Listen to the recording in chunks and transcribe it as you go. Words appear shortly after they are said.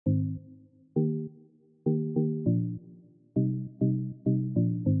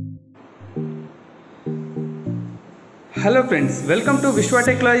Hello friends, welcome to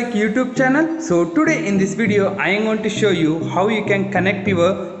Vishwatechlogic YouTube channel. So today in this video I am going to show you how you can connect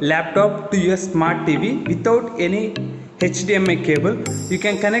your laptop to your smart TV without any HDMI cable. You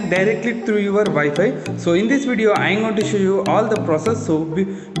can connect directly through your Wi-Fi. So in this video I am going to show you all the process. So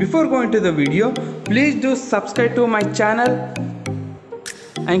before going to the video, please do subscribe to my channel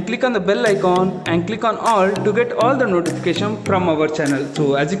and click on the bell icon and click on all to get all the notification from our channel.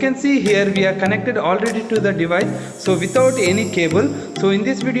 So as you can see here, we are connected already to the device, so without any cable. So in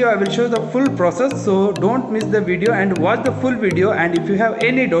this video I will show the full process, so don't miss the video and watch the full video, and if you have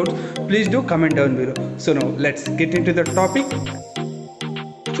any doubts please do comment down below. So now let's get into the topic.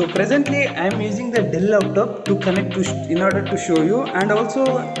 So presently I am using the Dell laptop to connect to in order to show you, and also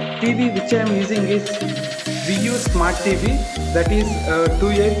TV which I am using is VU Smart TV, that is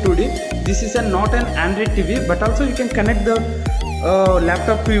 2.8 This is not an Android TV, but also you can connect the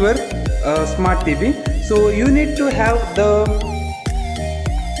laptop to your smart TV. So you need to have the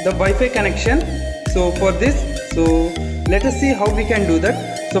Wi-Fi connection. So for this, so let us see how we can do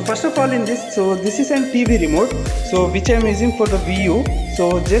that. So first of all in this, so this is an TV remote, so which I am using for the VU.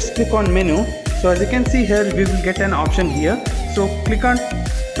 So just click on menu. So as you can see here, we will get an option here. So click on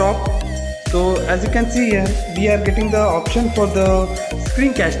top. So as you can see here, we are getting the option for the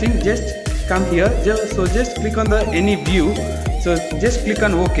screencasting. Just come here, so just click on the any view. So just click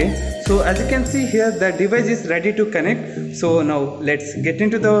on OK. So as you can see here, the device is ready to connect. So now let's get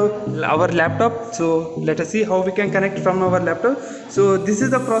into our laptop. So let us see how we can connect from our laptop. So this is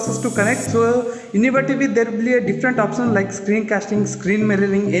the process to connect. So in your TV there will be a different option like screencasting, screen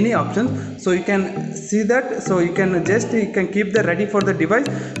mirroring, any option. So you can see that. So you can keep the ready for the device.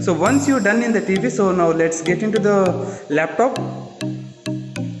 So once you're done in the TV, so now let's get into the laptop.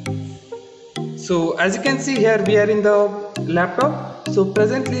 So as you can see here, we are in the laptop. So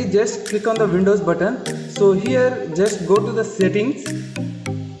presently just click on the Windows button. So here just go to the settings.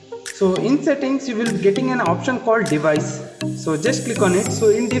 So in settings you will be getting an option called device. So just click on it. So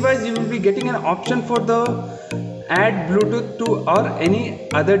in device you will be getting an option for the add Bluetooth to or any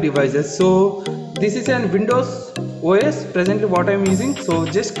other devices. So this is an Windows OS presently what I am using. So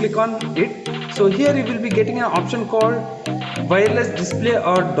just click on it. So here you will be getting an option called wireless display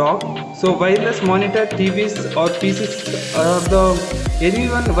or dock. So wireless monitor, TVs or PCs or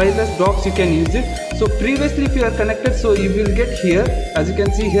anyone wireless docks you can use it. So previously if you are connected, so you will get here, as you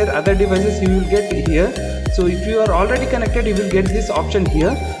can see here, other devices you will get here. So if you are already connected, you will get this option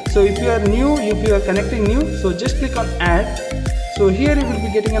here. So if you are new, if you are connecting new, so just click on add. So here you will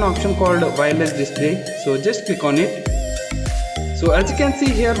be getting an option called wireless display. So just click on it. So as you can see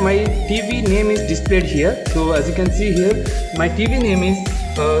here, my TV name is displayed here. So as you can see here, my TV name is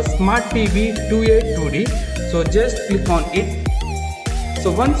Smart TV 2.8 So just click on it.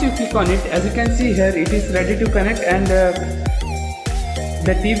 So once you click on it, as you can see here, it is ready to connect, and the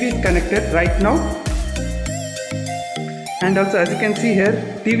TV is connected right now. And also as you can see here,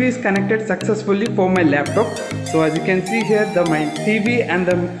 TV is connected successfully for my laptop. So as you can see here, my TV and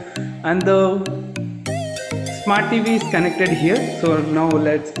the Smart TV is connected here. So now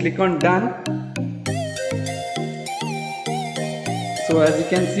let's click on done. So as you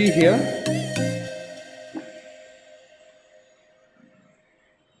can see here,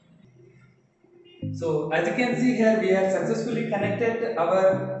 we have successfully connected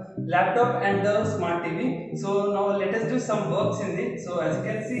our laptop and the smart TV. So now let us do some works in it. So as you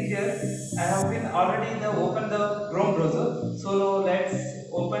can see here, I have been already open the Chrome browser. So now let's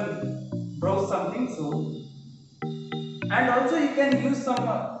browse something. So and also you can use some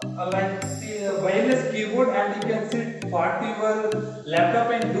wireless keyboard, and you can sit part to your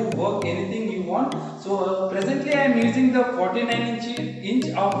laptop and do work anything you want. So presently I am using the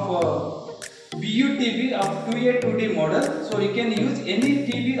 49-inch of VU TV of 2.8 model. So you can use any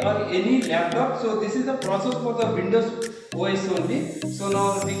TV or any laptop. So this is the process for the Windows OS only. So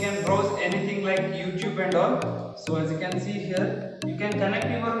now we can browse anything like YouTube and all. So as you can see here, you can connect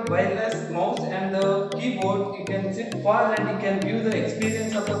your wireless mouse and the keyboard. You can sit far and you can view the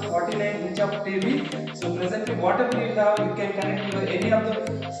experience of the 49-inch of TV. So presently whatever you have, you can connect your any of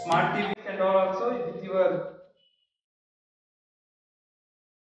the smart TVs and all also with your.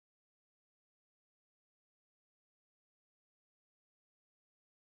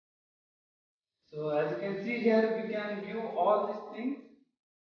 So as you can see here, we can view all these things.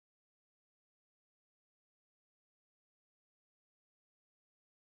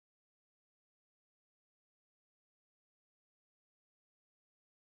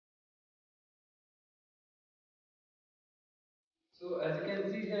 So as you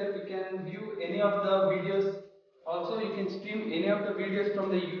can see here, we can view any of the videos. Also, you can stream any of the videos from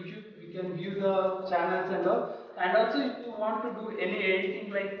the YouTube. We can view the channels and all. And also if you want to do any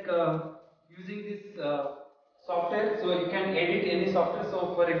editing like using this software, so you can edit any software.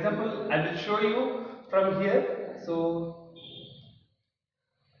 So for example, I will show you from here. So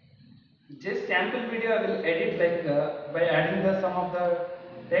just sample video I will edit like by adding the some of the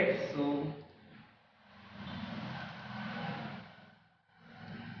text. So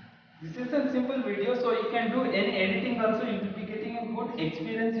this is a simple video, so you can do any editing also. You will be getting a good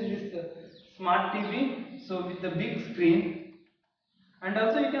experience in this smart TV. So with the big screen, and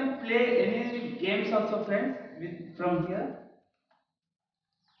also you can play any games also, friends, with from here.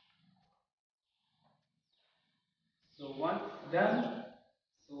 So once done,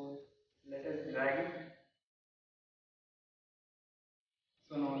 so let us drag it.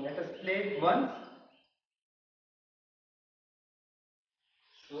 So now let us play it once.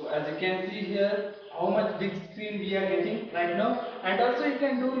 So as you can see here, how much big screen we are getting right now. And also you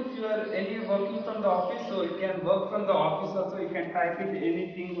can do, if you are any working from the office, so you can work from the office also. You can type it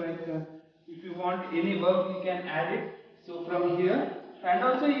anything like if you want any work, you can add it. So from here, and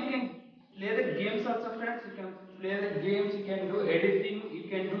also you can play the games also, friends. You can play the games, you can do editing, you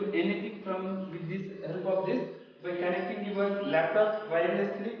can do anything from with this help of this by connecting your laptop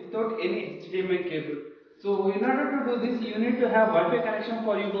wirelessly without any HDMI cable. So in order to do this, you need to have Wi-Fi connection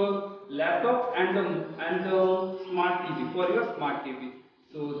for your laptop and the smart TV, for your smart TV.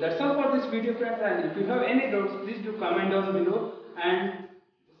 So that's all for this video, friends. And if you have any doubts, please do comment down below and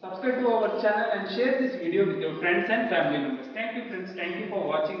subscribe to our channel and share this video with your friends and family members. Thank you, friends. Thank you for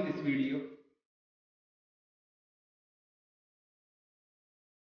watching this video.